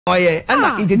Oh yeah,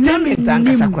 and entertainment and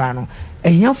Sakrano.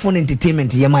 And young fun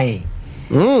entertainment, Yamaye.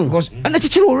 Because and the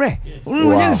teacher will read. We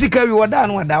didn't see carry what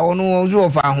down what down no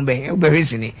found be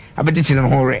reasoning. I bet it's in a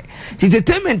hurry.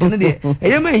 Entertainment in the day.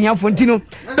 A young Fontino.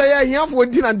 They are young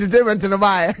Fontino entertainment in a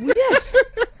buy. Yes.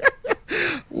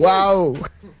 Wow.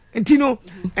 And Tino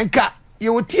and Cat,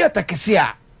 you will theatre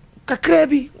Cassia.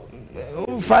 Kakrebi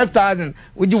 5,000.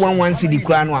 Would you want one city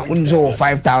crown? Wouldn't so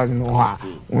 5,000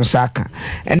 or Saka.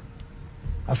 And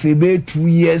I feel 2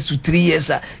 years to 3 years,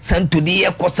 Santo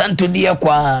Dia, Santo Dia,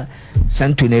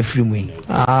 Santo Nefrimi.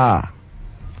 Ah,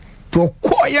 to a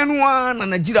quiet one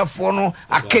and a giraffe,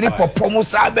 a kenny popo,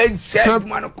 Sabe, said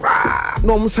Manocra.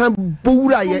 No, Sam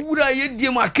Bura, yet,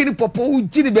 dear, my kenny popo,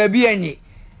 Ginny baby, any.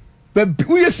 But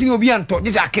we are seeing Obian talk,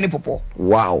 this are kenny popo.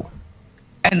 Wow.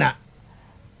 Anna,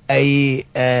 a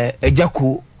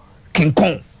Jaco King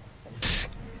Kong.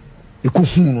 The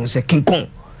Kuhun say King Kong.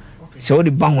 So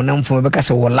the bang on from because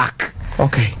of lack.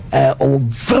 Okay. Or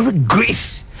very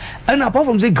grace. And apart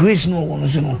from the grace, no one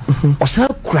knows, you know, or some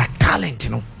crack talent,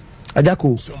 you know.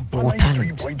 Ajako or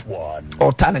talent.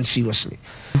 Or talent, seriously.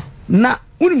 Now,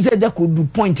 when say Ajako do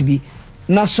point to be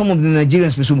now some of the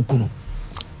Nigerians presume kuno.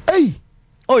 Hey!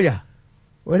 Oh yeah.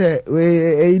 What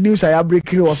a news I have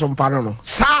breaking or some parano.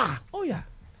 Sir! Oh yeah.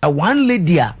 A one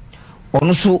lady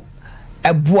also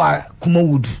a boy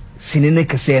kumowood. Sinene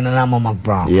kase na Ama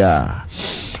Mcbrown. Yeah.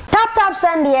 Tap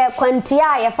send ye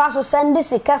kwantia ye fa so send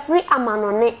sika free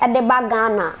amanone e de ba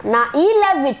Ghana na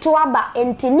e-levy to aba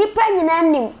enti nipa nyina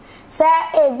anim se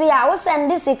e bia wo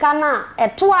send sika na e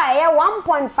to a ye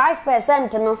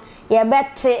 1.5% no ye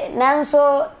bete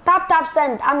nanso tap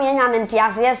send amenya nti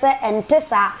ase se ente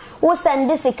sa wo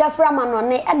send sika free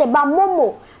amanone e de ba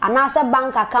momo anase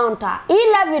bank account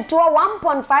e-levy to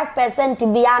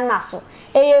 1.5% bia na so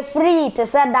e free to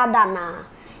say dada na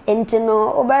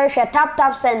entino obereshe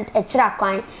tap send e kira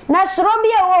kwan na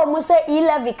sorobia wo mu say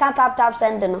e-levy ka tap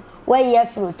send no we ye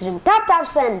free trim tap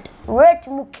send rate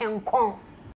mu kenkon.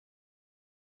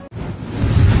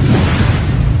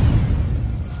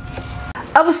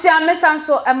 Abusia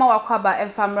mesanso ema wakwaba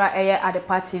emfamra eye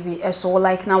Adepa TV eso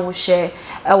like na wo share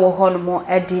ewo hono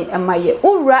edi ema ye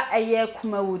ura eye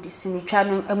kumawudi sinitwa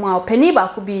no ema opani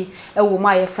ba ko bi ewo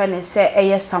ma ye friend se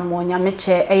eye samonya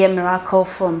meche eye miracle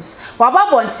films waba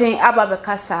bonten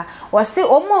ababekasa wase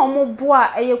omo boa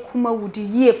eye kumawudi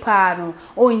yie pa no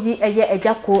onyi eye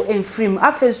ejako enfrim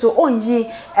afenso onyi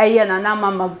eye Nana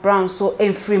Ama Mcbrown so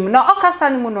enfrim na okasa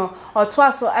ni mu no oto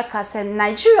aso akase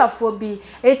Nigeria fo bi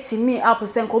etimi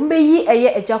senko mbeyi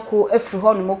eye ejako efri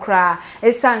ho no mokra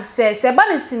esanse se ba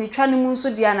ne sinitwa no mu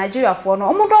nso dia Nigeria fo no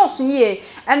omo dɔɔso yie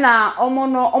ɛna omo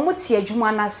no omo tie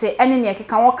adwuma na se ɛne ne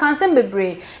keka wo kanse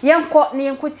bebre yenkɔ ne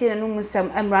yenkotie na no mu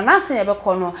sem emra na se ne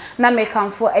bɛkɔ no na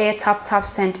mekanfo eye tap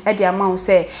send ɛde ama wo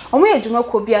se omo yɛ adwuma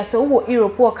kɔ bia se wo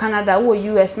Europe wo Canada wo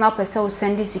US na pɛsɛ wo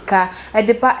send sika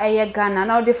ɛde ba eye Ghana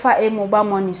na wo de fa mobile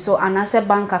money so anase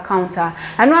bank account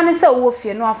ano ane se wo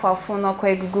fie no afafo no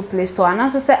kɔ Google Play Store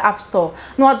anase se App Store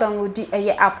no download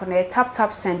the app na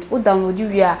tap send o download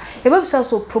wia e be bisa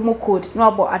so promo code no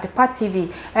abo Adepa TV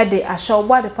e de asho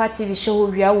bo Adepa TV show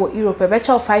wia wo Europe e be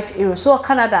cha €5 so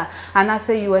Canada and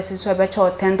say US so e be cha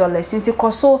 $10 nti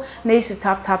koso na isu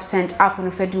tap send app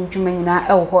no fe di udwuma nyina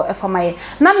e wo ho e famaye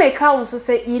na meka wo so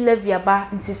say e-levy aba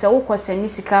nti se wo kwasani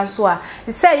sika so a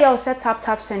say ye wo set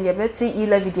tap send ye beti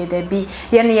e-levy de bi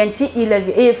ye ne yenti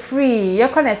e-levy e free ye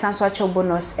kwana sanso acha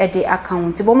bonus e de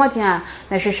account bo madia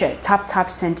na hwehwe tap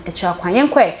send echa kwan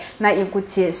yenkwe na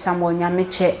yenkutie samonya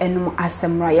meche enum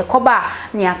asemra yekoba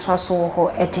ne ato so wo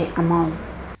ho ede amawo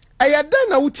ayeda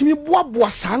na wutimi boaboa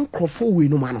sankrofo we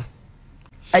no ma no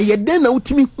ayeda na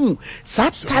wutimi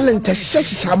sa talent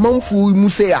hyehyehya manfo mu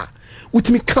se a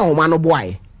wutimi ka o ma no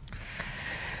boae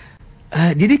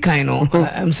didi kan no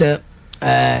am say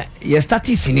ye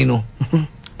started sini no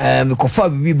me kofa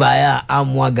bibi baya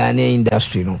amwa Ghana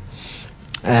industry no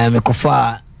me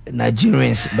kofa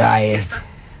Nigerians by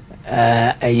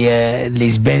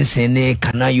Lisbon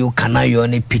Kanayo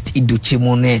ne Pit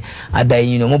Iduchimone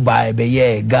ada mo by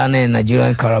be Ghana and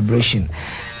Nigerian collaboration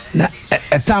na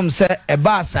a time say a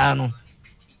basa no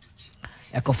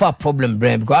a kofa problem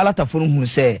brand because a lot of who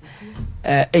say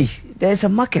hey there's a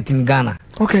market in Ghana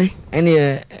okay and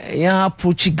yeah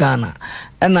approach Ghana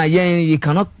and you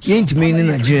cannot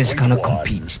Nigerians cannot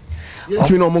compete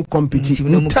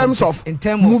in terms of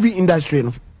movie industry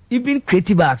even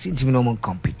creative acts into no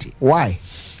compete. Why?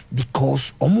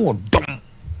 Because omo dom.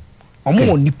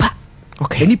 Omo nipa.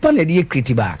 Okay. Nipa na dey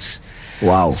creative acts.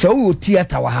 Wow. So we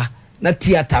theater wa ha na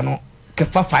theater no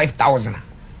kefa 5,000.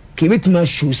 Ke betima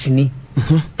shows ni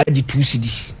adi 2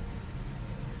 cedis.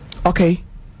 Okay.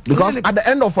 because at the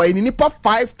end of a nipa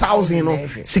 5,000 no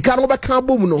sika no be kan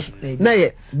bom no na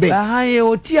ye big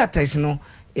o theaters no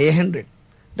 100.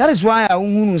 That is why I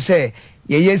want to say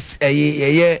yes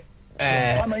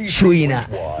showing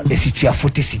the situation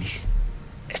 40 cities.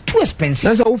 It's too expensive.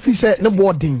 That's how we say the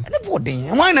boarding. The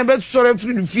boarding. Why na be sorry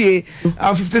free fee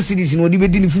 50 cities no dey be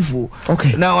di fufu.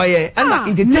 Okay. Now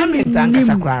entertainment and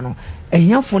kasakra no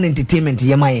ehia for entertainment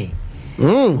ye maye.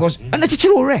 Because and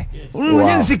chichiro re.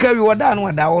 Unje sika wi wada no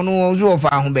wada ono zo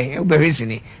fa ho be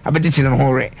hwesini abetichire no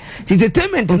ho re.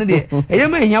 Entertainment no de ehia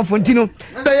ma ehia for ntino.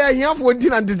 Say ehia for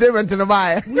ntino entertainment no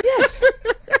ba. Yes.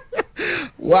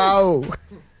 Wow.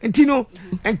 Ntino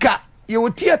enka ye wo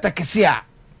theater kese a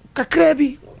kakra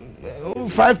bi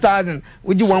 5,000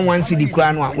 would you 1 CD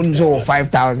crown one so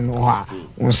 5,000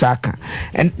 or saka.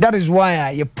 And that is why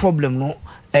your problem no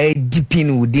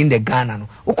deeping within the Ghana no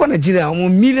oko Nigeria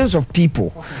millions of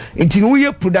people until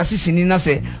we production in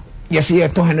say yes you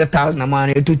 200,000 a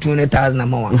man to 200,000 a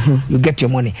man you get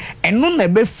your money and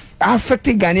none be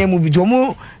affected Ghanaian movie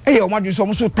jomo o ma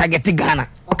so so target Ghana.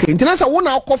 Okay, until say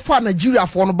wona okofa Nigeria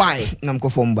for no buy na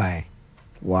mkofo buy.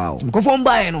 Wow. Mkofo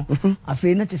buy no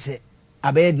afei na te say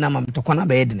abed na mam to kona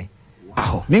abed ne.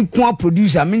 Wow. Me kwa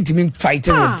producer me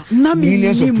fighting with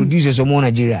millions of producers of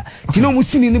Nigeria. You know, we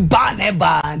ni ba na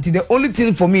ba. The only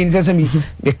thing for me is say me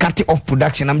cut it off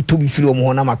production. I'm to be free of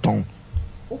mo na maton.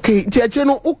 Okay, ti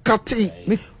no o cut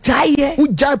me tie o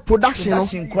jai production no.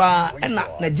 Kwa na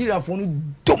Nigeria for no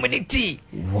dominate.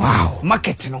 Wow.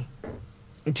 Market no.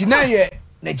 Nti na ye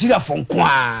Nigeria for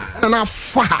kwa na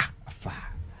fa.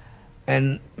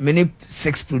 And many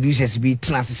sex producers be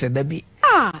trans said that be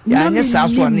ya nya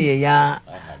saso na ye ya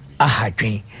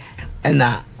ahadwen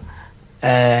na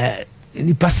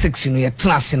nipa sex no ye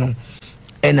trans no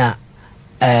na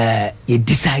ye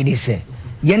decide say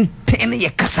yen ten ye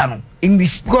kasa no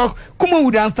English go come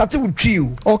we dan start with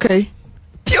trio. Okay,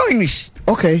 pure English.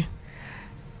 Okay,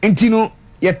 entino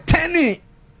ye ten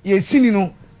ye sini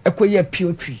no ekoye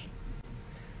pure tree.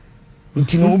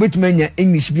 Ntino obetumanya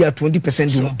English be at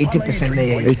 20% or 80% na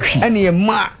ye and ye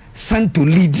ma Santo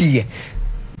lead ye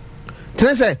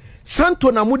say Santo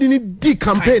na mudi ni di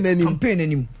campaign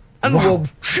anim and wo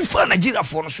shifa Nigeria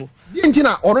for so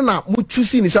ntina ono na mu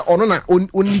choose ni say ono na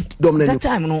only dominant that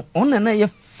time no ono na ye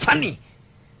funny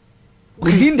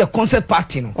within the concert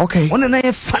party no. Okay, ono na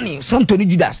ye funny Santo ni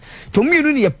Judas to me no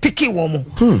ye pick wo mo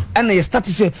and ye start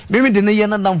say maybe the na ye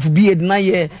na dam for be na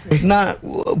ye na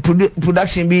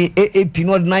production be AP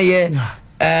no na ye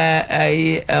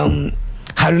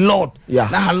Harry Lord na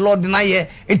Harry Lord na ye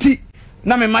enti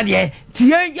na me ma de ti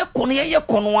ye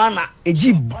kono ana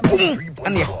eji boom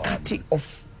and ye cut it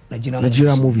off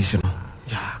Nigeria movies no.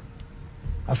 Yeah,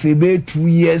 afebe 2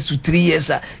 years to 3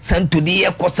 years Santo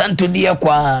de kwa Santo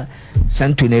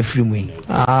na free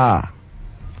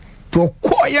to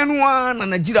koye no na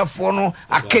Nigeria for no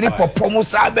akene popo mo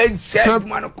sa be said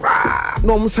man kra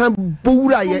no mo san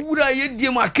bowura ye die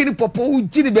mo akene popo u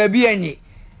gini ba bi anyi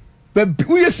ba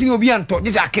u yesi obi anto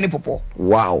je akene popo.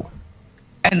 Wow.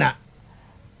 Ena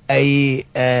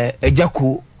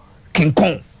ejako King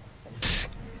Kong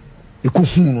eko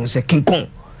hu no se King Kong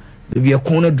be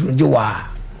ko na dunje wa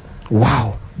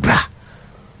wow bra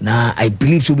na I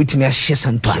believe so betimi a share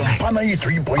Santo ana na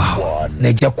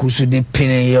ejako so de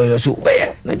pin yo so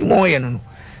be na mo ye no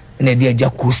na de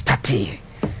ejako start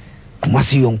kuma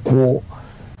si yonko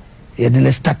ye de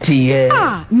na start ye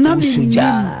na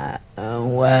suja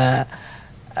wa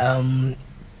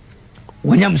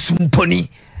wanyam sumponi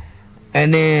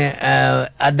ene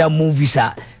other movies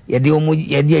ye de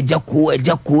ejako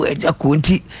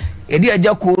nti ye de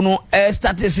ejako no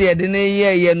start say ye de na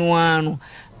ye no ano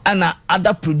ana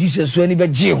other producers so ni be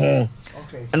je ho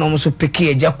ana mo so pick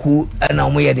ejako ana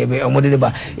mo ye de be mo de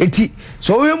ba enti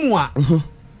so we mu a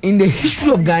in the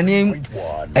history of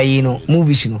Ghanaian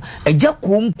movies no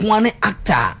ejako nkoane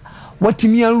actor what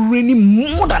me already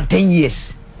more than 10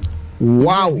 years.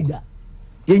 Wow.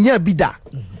 Yenya bida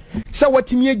sa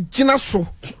watimi agina so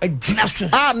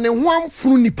ne ho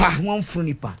amfunu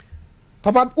nipa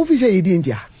papa office ye di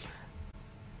ntia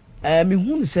me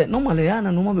hu se normally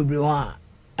ana no ma bebre ho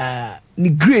ni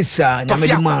grace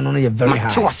nyamedi man no ye very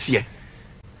high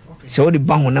so the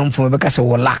ban ho nam fo be ka se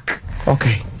wo lack.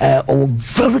 Okay, or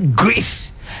very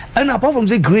grace and apart from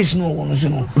the grace no one so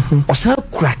no or so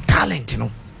talent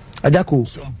no Ajako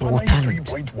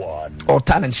or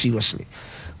talent seriously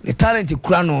the talent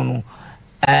kura no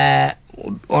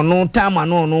ono time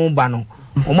no ba no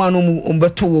o ma no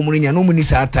umbeto wo mu nya no mu ni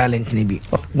sa talent ni bi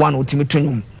one ultimate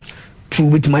tonum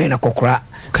two bit my na kokora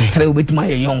three bit my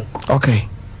young. Okay,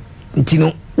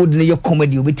 Ntino wouldn't your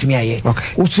comedy with me.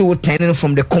 Also turning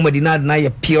from the comedy now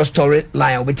your pure story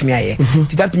line with me.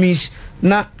 That means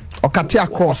na Okatia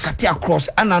cross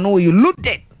and I know you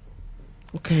loaded.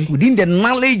 Okay. Within the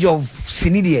knowledge of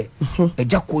Sinidia, a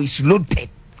Jacko is loaded.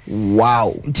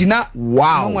 Wow. Tina,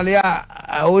 wow. Normally,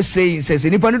 I always say, says,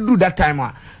 anybody do that time,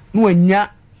 no, nya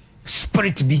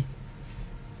spirit be.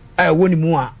 I want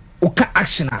more. Okay,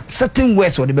 action. Certain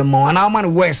words or the more, and how many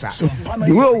words are.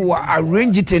 The way we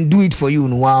arrange it and do it for you,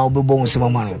 wow, be born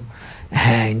some man.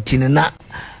 And Tina,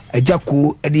 a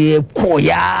Jacko, a dear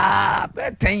koya,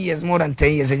 10 years, more than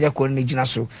 10 years, a Jacko in the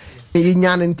Jinaso.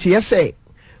 Yan and TSA.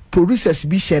 Producers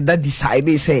be shared that decide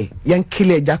they say young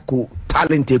killer Jacko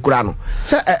talent kurano.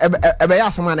 So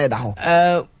ebe someone eda ho.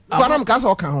 Kwanam ka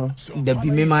so kan ho. The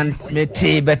be me man me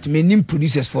te but me nim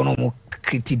producers for no more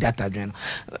create data dwen.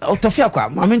 Otofia kwa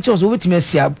ma me nche so wetime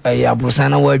sia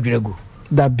abrosana wa adwerego.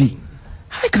 That be.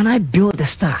 How can I build a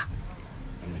star?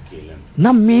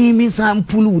 Na me some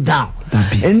pull down.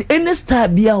 And any star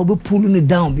be able pulling it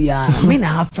down be I mean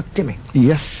I affect me.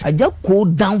 Yes. I just go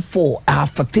down for I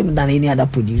affect him than any other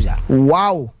producer.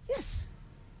 Wow. Yes.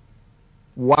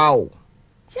 Wow.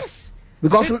 Yes.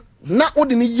 Because not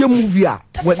ordinary movie.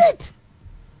 That's it.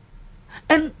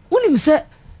 And when him say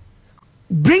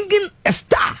bringing a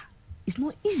star is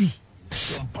not easy.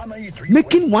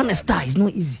 Making one a star is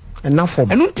not easy. Enough for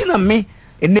me. And until me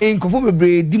and then conform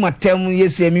be di matem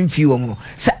yes I mean few no.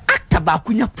 Say ba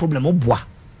kunya problem obwa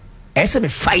ese me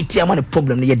fight am the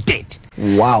problem you dead.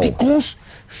 Wow. Because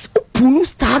pulu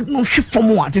start no hwe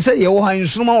from what say ye wo han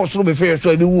nsuma wo soro be fair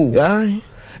so be wo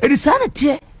it is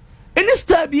sanity any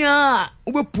star bia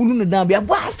we pulu no down bia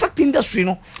what affect industry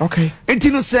no. Okay.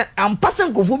 Enti no say am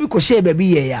person ko fo bi ko share ba bi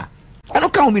ye ya I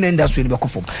don't count in the industry be ko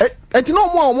fo enti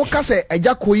no mo ka say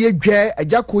agya ko ye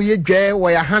dwe wo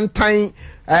ya hantan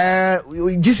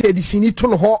gise di sini to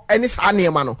no ho eni sa na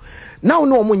ema no now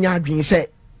no mo nya adwen say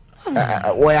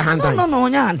wo ya hantan no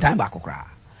nya hantan ba kokra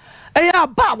ya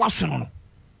ba waso no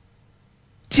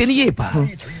tieni ye pa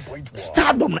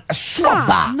stardom so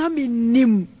ba na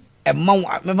menim e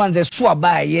ma me van say so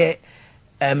ba ye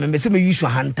me se me use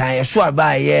hantan so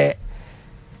ba ye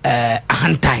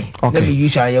hantan let me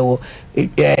use ye wo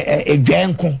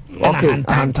dwenko okay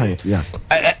hantan yeah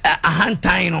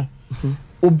hantan no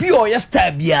obi o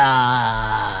star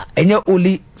bia enye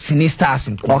only sinisters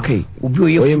okay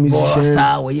obi o football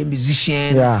star or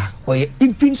musician yeah or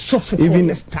even soft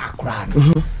even star crowd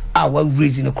our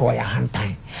raising the cry hand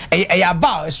time ya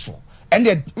ba eso and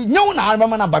the nyawo na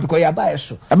alba na ba because ya ba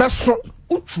eso ebe so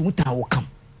utu ta wo kam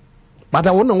but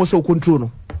I won't say control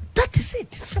no that is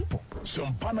it simple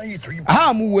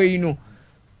aha mu we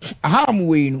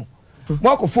no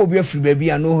mo ko fo obi afiri ba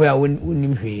bia no where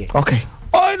wonim hwe okay.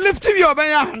 Oh, lift your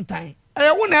hand time.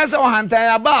 I won't answer hand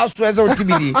time about as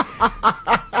TBD.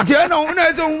 Do you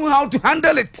know how to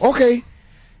handle it? Okay.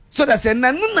 So that's a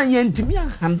nanuna yen to me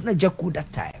and Jaku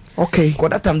that time. Okay. Because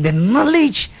that time the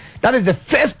knowledge that is the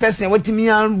first person what me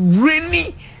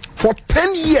really for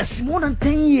 10 years. More than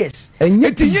 10 years. And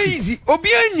yet easy.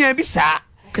 Obianya bisa.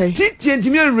 Okay. Titi and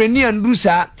me and Reni and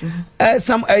Dusa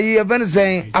some event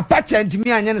saying Apache and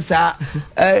me and sa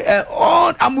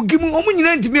all I'm giving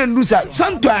to me and Dusa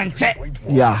sometimes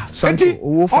yeah something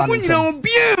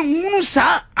bien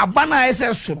musa abana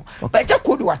ss but I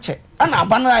could watch it and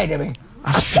abana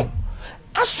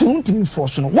aso to me for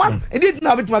so one it didn't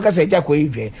have it make say Jacko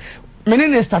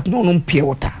menen start no pure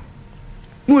water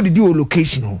no did you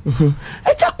location ho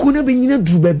e Jacko na be nyina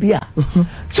duru ba bia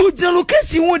so the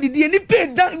location wo did any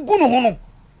pay dan go no ho no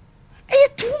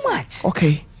too much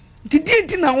okay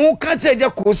did na wo ka say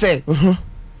Jacko say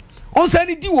on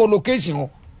say di wo location ho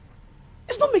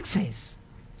it don't make sense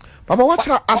papa what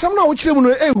asam na wo kire mu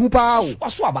no hu pa wo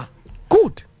aso aba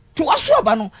good to aso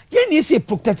aba no ye ni say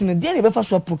protect no dey na be fa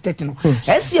so protect no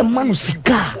e manu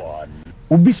sika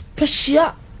obi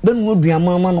special ben wo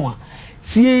duama no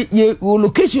see ye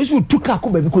location so tuka ko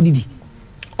ba bi ko didi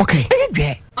okay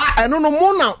I no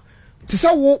more now to say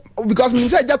wo because me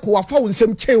say Jacko afa wo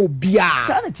nsem chen obia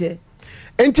sanity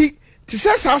enti to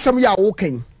say asam ya wo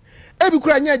kan e bi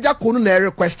kura nya Jacko no na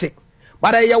request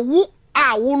but ye wo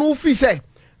a wo no fi say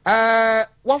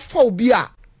wa fa obia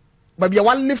ba bia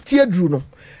wa lift here dru no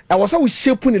e wo say wo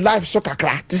shape ni life so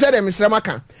kakra to say dem srema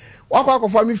kan wa kwa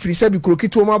fa mi free say bi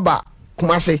krokito ma ba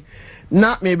kumase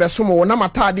na me be so mo na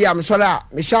matade a me sore a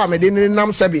me sha me de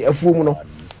nam sabi afuo mu no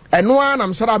eno a na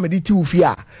me sore a me de ti ufi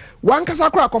a wan kasa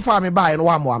kra kofa me ba eno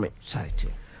wa mo ame charity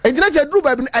enjina je dru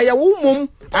ba bi eye wo mum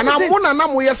ana mo na na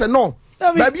mo yese no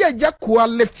ba bi Jacko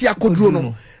lift ya kodru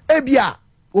no e bia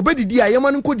obedidi a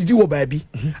yema nko didi wo baabi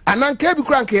ananka bi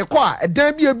kura nka ye ko a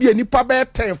edan bi nipa be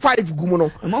 10 5 gumu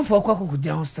no amanfo akwa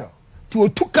dia hostel to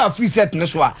otuka free set ne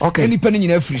so a nipa ne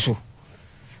nyina free so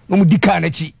no mu dika na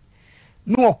chi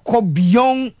no okọ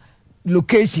beyond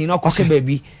location no okọ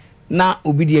baabi na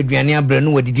obi di aduane abre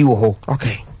no wadidi wo ho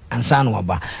ansa no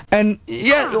aba and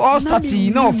yeah all start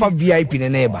no for VIP ne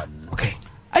neighbor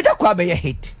I don't quite be a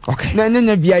hit.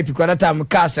 No, VIP, quite a time,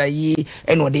 Casa, ye,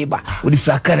 and what they buy. Would if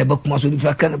I can about Mas, would if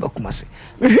I can about Mas.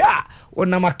 Yeah,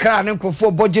 when I'm a car, and go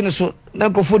for Bojin, so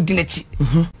not go for dinner.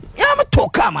 I'm a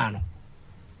talker, man.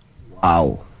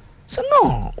 Wow. So,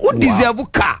 no, what deserve a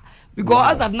car?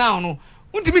 Because as of now, no,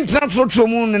 what do you mean transfer to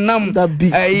moon and numb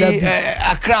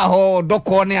a crowd or dog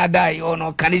or near die or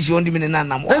no, can you only mean an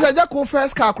animal? There's a jack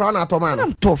first car crown at a man.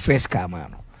 I'm to first car,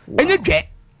 man. And you get.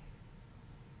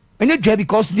 And you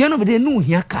because the end of the day no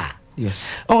here car.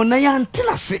 Yes. Oh na ya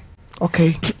antilase.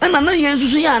 Okay. And na ya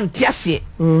nsusu ya antiase.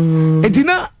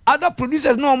 Etina other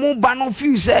producers no mo ba no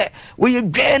feel say we you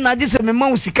get na just me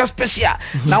ma sika special.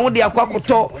 Na wo de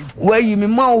akwakoto where you me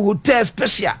ma hotel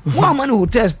special. Wo ma no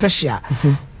hotel special.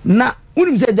 Na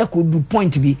unim say ja ko do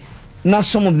point bi na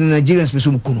some of the Nigerians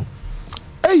person kuno.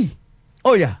 Hey.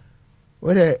 Oh yeah.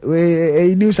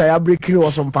 We news I breaking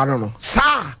or some panel no. Sir.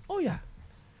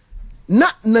 Na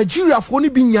Nigeria for ni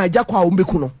bi nyaja kwa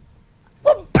ombeku no.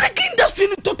 We breaking industry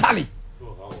totally.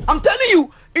 I'm telling you,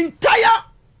 entire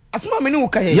asma meni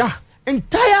ukaye. Yeah.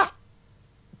 Entire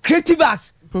creative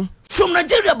arts from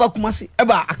Nigeria ba Kumasi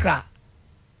eba Accra.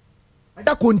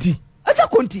 Aja konti.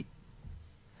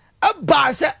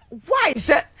 Eba se why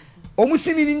se omu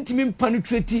sini ntimi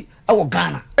penetrate e wo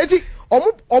Ghana. Eti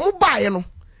omu baaye no.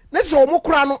 Na se omu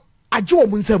kura no aje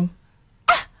omu nsam.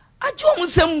 Aje omu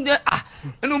nsam de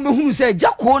eno me hunu se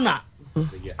jako na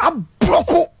a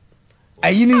bloko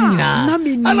ayini nyina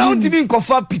ana ontimi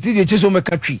nkofa piti de cheso me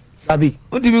katwi abi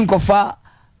ontimi nkofa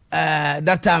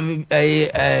that time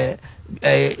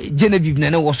Genevieve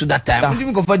na was that time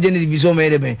ontimi nkofa Genevieve so me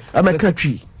de me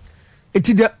amakatwi it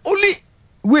is the only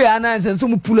way ananse so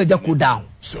mu pull jako down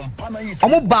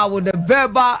omo ba with the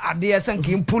verbal ade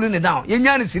sanke pulling it down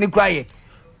yenya ne sini kraye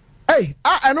hey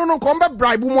eno no ko mbe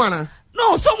bribe mu ana.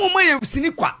 No, someone may have seen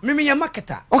it. Maybe a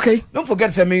marketer. Okay. Don't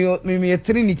forget, me a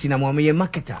Trinity, and I'm a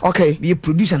marketer. Okay. Be a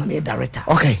producer and I'm a director.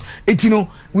 Okay. It's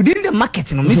within the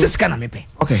marketing, Mrs. Canamepe.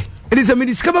 Okay. It is a me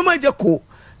discover my Jaco.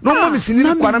 No more missing in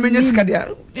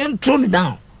Quanamenescadia. Then thrown it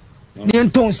down. Then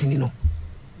tones in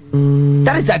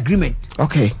that is agreement.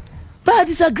 Okay. But I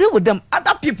disagree with them.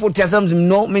 Other people tell them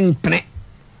no mean penny.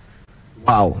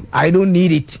 Wow. I don't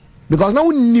need it. Because now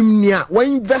nimnia we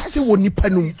invest wo nipa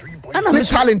num and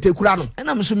talent ekura no and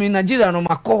I'm so in Nigeria no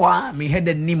makoa me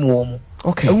head nim wo mo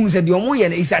okay who said the omo ye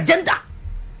is agenda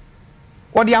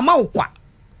what the amount kwa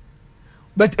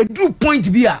but a true point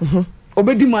be a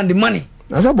obe demand the money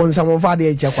na so bon some fa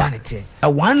de eche kwa a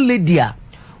one lady a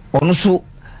ono so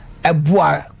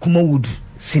eboa Kumawood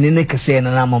sinene kese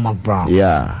Nana Ama Mcbrown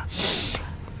yeah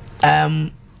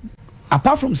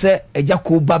apart from say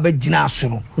Agya baba gina so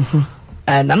no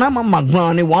Nana Ama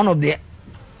Mcbrown one of the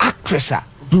actresses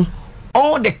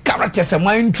all the characters am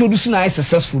introducing are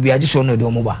successful be just on the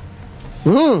omoba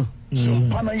Nana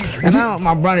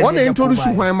Ama Mcbrown what they introduce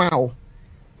why ma o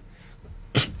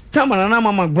tama Nana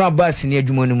Ama Mcbrown ba sini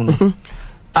adwuma ni mu no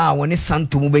when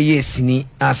Santo mu be ye sini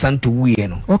Santo wuye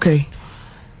no okay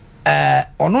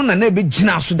ono na be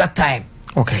gina so that time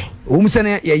okay o mu se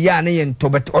ne ye ya ne ye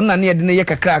ntobet ono na ye de ne ye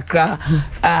kakra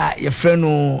ye frɛ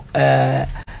no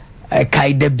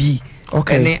Kaida bi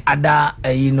okay ne ada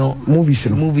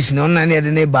movies no na ne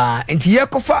de ne ba enti ye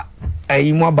kofa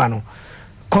mu aba no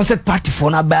concert party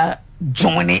for na ba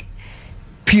join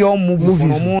pure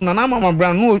movies no Nana Ama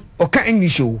Mcbrown no oka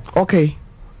English o okay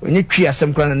onye twi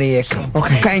asem kra na ye ka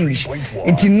okay English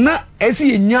enti na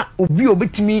esi enya obi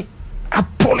obetimi a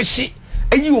polish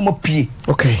ayi wo mapie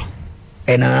okay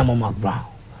Nana Ama Mcbrown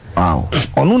wow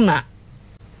ono na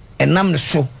enam ne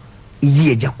so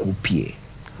yi Agya pie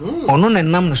ono na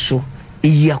nam no so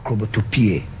eyi akrobato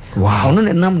pie wow ono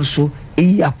na nam no so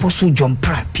eyi Apostle John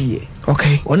Pra pie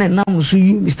okay ono na nam no so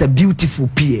you Mr Beautiful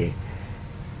pie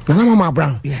Nana Ama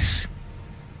Mcbrown yes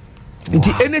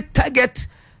nti any target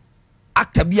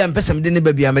actor bi am person de ne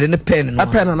ba bi am de ne pen no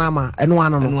pen na ama eno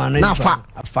ano no na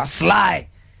fa sly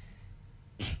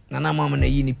Nana Ama na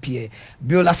yi ni pie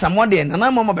Biola Samode Nana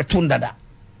Ama beton dada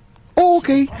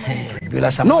okay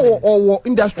Biola Samode no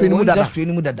industry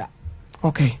ni mu dada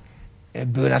okay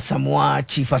Biola Samoa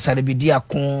Chief Asarabidi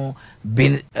Akon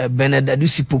Benedadu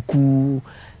Sipoku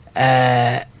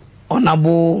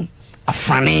Onabo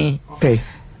Afani okay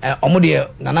Omo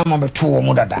Nana Ama beto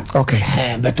omo dada.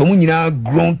 Okay. But omo nyina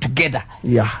grown together.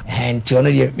 Yeah. And to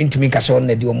ono de intimi kase on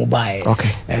na de omo bae.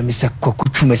 Okay. Mr.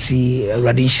 Kokutumasi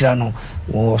Radinshira no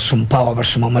wo sumpa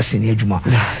obasoma masini adwuma.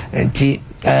 Enti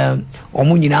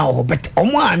omo nyina ho but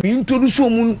omo a me introduce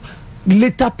omo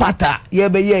later parta ye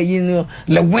be ye yin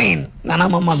Lewin Nana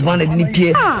Ama Mcbrown de ni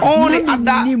pie. All the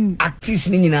other artists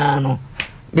ni nyina no.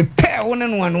 Me pair one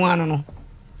and one no.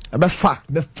 Be fa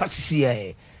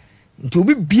sie nti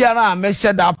obi biara me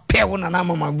sheda pair one Nana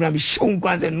Ama Mcbrown be show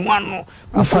nkran say no ano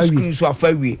afawi so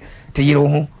afawi te yire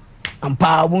ho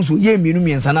ampa won so ye mienu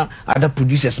miensa na other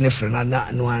producers ne frɛ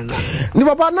na no ana ni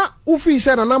papa na ufi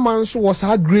say Nana Ama nso was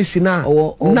her grace na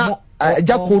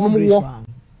Jako no mo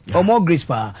or more grace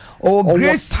pa or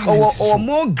grace or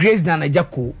more grace than a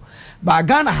Jako ba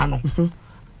Ghana ha no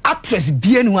actress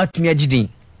bia ni watumi agidin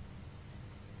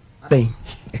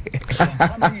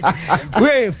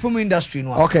we film industry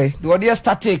no okay the audience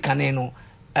started kaneno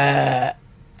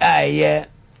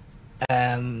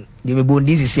you me bon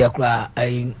this is akra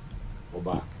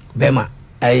oba bema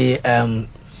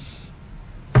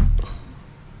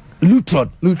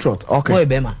Lutrod okay boy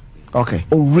bema okay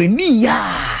o renia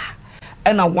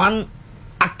and a one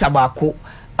actor bako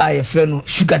I friend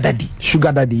sugar daddy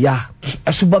yeah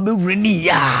asubabe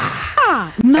renia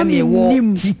na me wo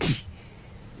titi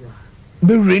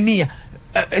be renia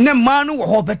na man wo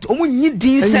ho bet omo nyi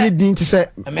din se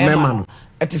mema no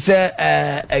it say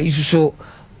isuso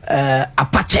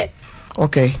apache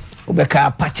okay obeka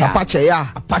apache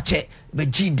yeah apache be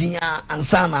gidin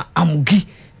ansana amugi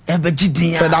e be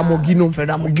gidin fedamugi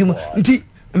no nti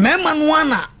mema no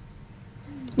ana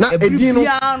na edin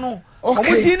no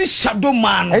okay edin shadow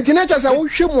man nti na cha say wo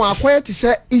hwe mu akwaya ti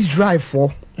say Israel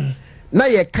for na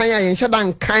ye kan ya ye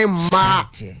nhyada kan ma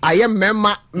aye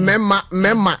mema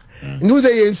nu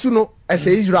say ye nsu no ese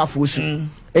Israel for su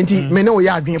enti me ne wo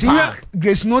ya adwen pa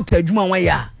grace no tadwuma wan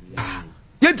ya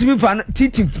yetimi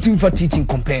fa teaching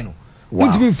compare no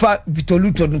untimi fa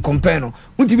vitoluto no compare no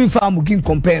untimi fa amugin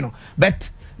compare no but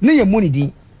ne ye money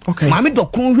din okay mame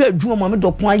dokon hwe adwuma mame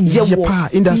dokon aye wo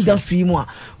industry mu a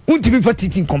untimi fa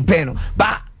teaching compare no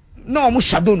ba na omo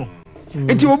shadow no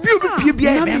enti obi pie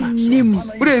bia e mema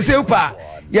wo dey say pa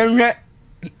ye hwe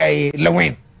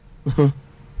Lewin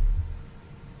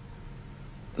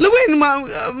Lewin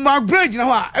my bridge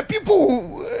now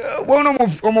people one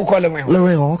of call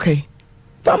Lewin okay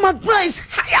but Mcbrown is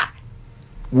higher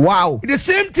wow the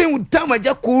same thing with time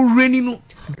Jako raining no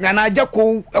na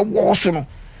Jako wo no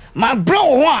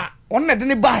Mcbrown ho a on na de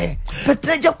ne bae but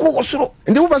Jako wo so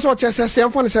ndi wo person chese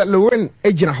semfo ne say Lewin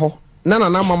ejina ho na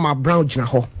Nana Ama Mcbrown jina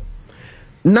ho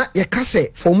na ye ka say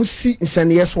for si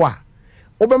nsane so a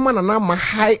obema Nana Ama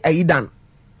high aidan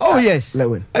oh yes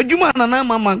Lewin adwuma Nana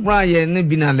Ama Mcbrown ye ne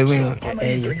bi na Lewin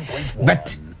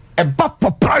but a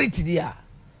popularity there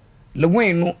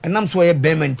Lewin no enam so ye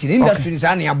beman in industry is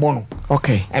an yabono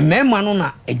okay and mema no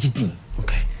na agidin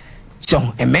okay so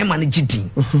a mema no gidin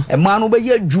a man obe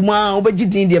ye adwuma obe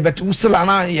gidin de bet usela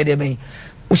na ye de ben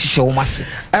wo hihye wo mase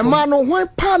a man no hwan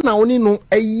pa na oni no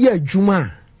eye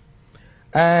adwuma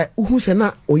uhu se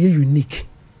na oye unique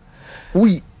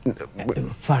we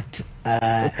in fact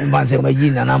manze mayi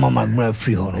Nana Ama Mcbrown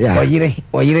free ho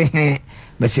oyire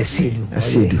mesesedu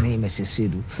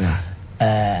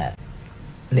yeah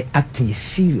the acting is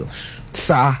serious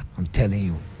sir I'm telling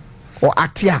you or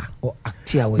actia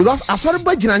because asori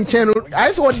ba jina nchen no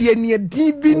I say the eni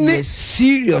di bi ne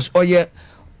serious or ye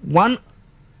one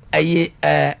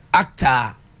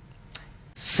actor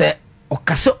say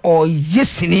okase or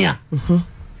yesinia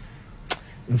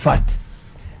in fact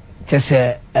just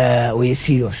we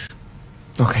serious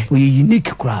okay we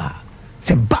unique cra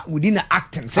say back within the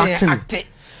acting say acting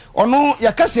or no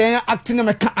ya ka say acting na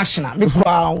make action me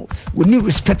cra we need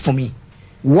respect for me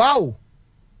wow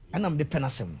and I'm the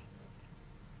penasem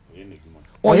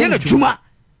or yen juma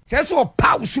say so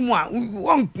power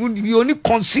sumo you only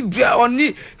consider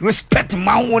only respect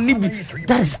man only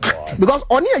that is acting because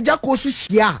oni Jako so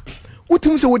hia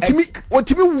utim se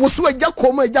wotimi woso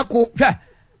Jako ma Jako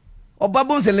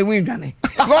Obabon se Lewin dwane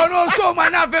go no so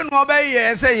man afa no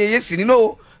obey say yesini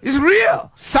no it's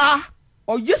real sir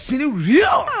or yesini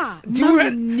real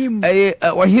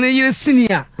hine yire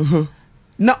sinia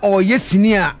na o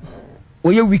yesini a o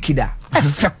ye wikida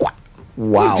efekwa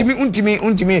wow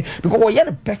untimi because we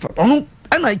are perfect ono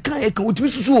and I can utimi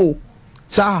susu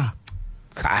sir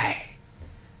kai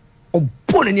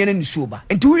obone ne ni suba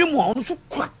enti wi mu ono so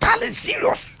talent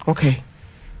serious okay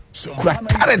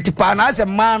talent pa na as a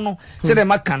man say the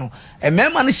maka no e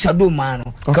mema no shadow man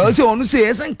no ka say onu say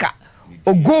esenka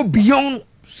o go beyond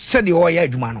said the oya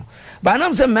adwuma but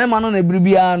nam say mema no na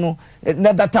bribia no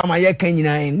that time aye kan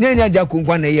nyina nya Agya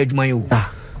kwa na ye adwuma yo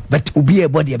but obi e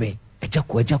body be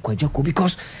Agya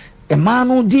because a man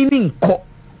no din nko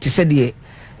ti said the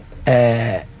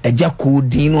Agya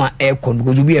din no e kon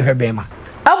because obi e hwebe ma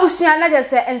Abusua na je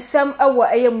se ensem ewo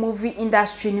eye movie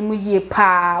industry ni mu yie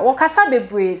pa wokasa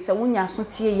bebre se wonya so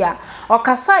tie ya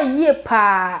okasa yie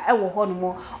pa ewo ho no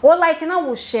mo wo like na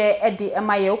wo share e de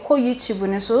emaye ko YouTube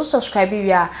ni so subscribe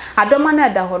wi adoma na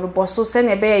da ho no boso se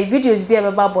ne be videos bi e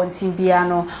be ba bontin bia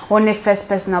no one first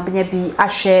person abnya bi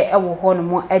ahwe ewo ho no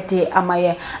mo e de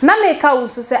amaye na meka wo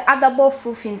so se adabo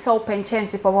frufin se open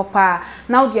chance papa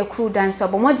na wo de crew dance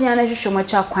abomodian na hwehwe mo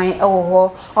cha kwan ewo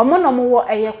ho omo no mo wo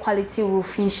eye quality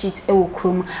roof sheet ewo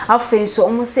krum afen so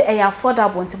omo se e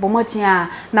affordable nti bomodin a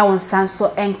na won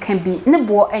sanso enka bi ne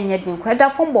bo enye din kreda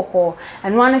fom boko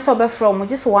eno ane so be fra omo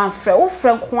gise wan fra wo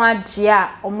fra ko ade a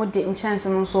omo de chance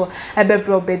no so e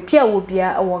bebre obapia wo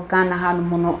bia e wo Ghana ha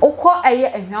no no okọ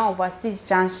eye ehwan overseas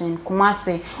junction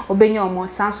Kumasi obenya omo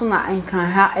sanso na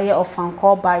enkan ha eye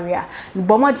ofanko barrier ne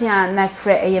bomodin a na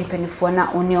fra eye mpanifo na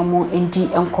oni omo endi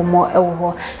enkomo ewo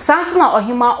ho sanso na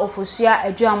ohima ofosua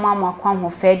aduama amakwan ho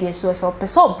fe de so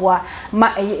peso boa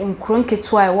ma eye nkron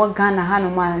ketua e wo Ghana ha no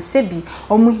ma sebi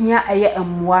omuhia eye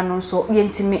emwa no so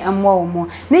yentimi emwa omo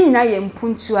ne nyina ye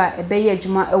mpuntu a ebeye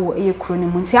adwuma ewo eye kroni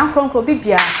mu nti ankronkro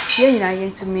bibia ye nyina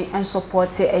yentimi en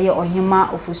support eye ohima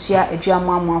ofusua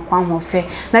aduama amakwan ho fe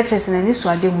na chesene ni so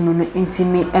ade hunu no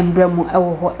intimi embramu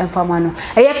ewo ho emfama no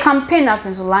eye campaign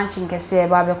afenso launching kese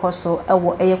ba bekoso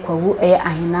ewo eye kwawu eye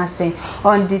ahinase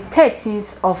on the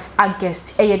 13th of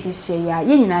August eye this year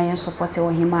ye nyina yen support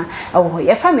ohima ewo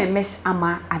ye from Miss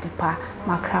Ama Adepa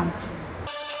Macbrown.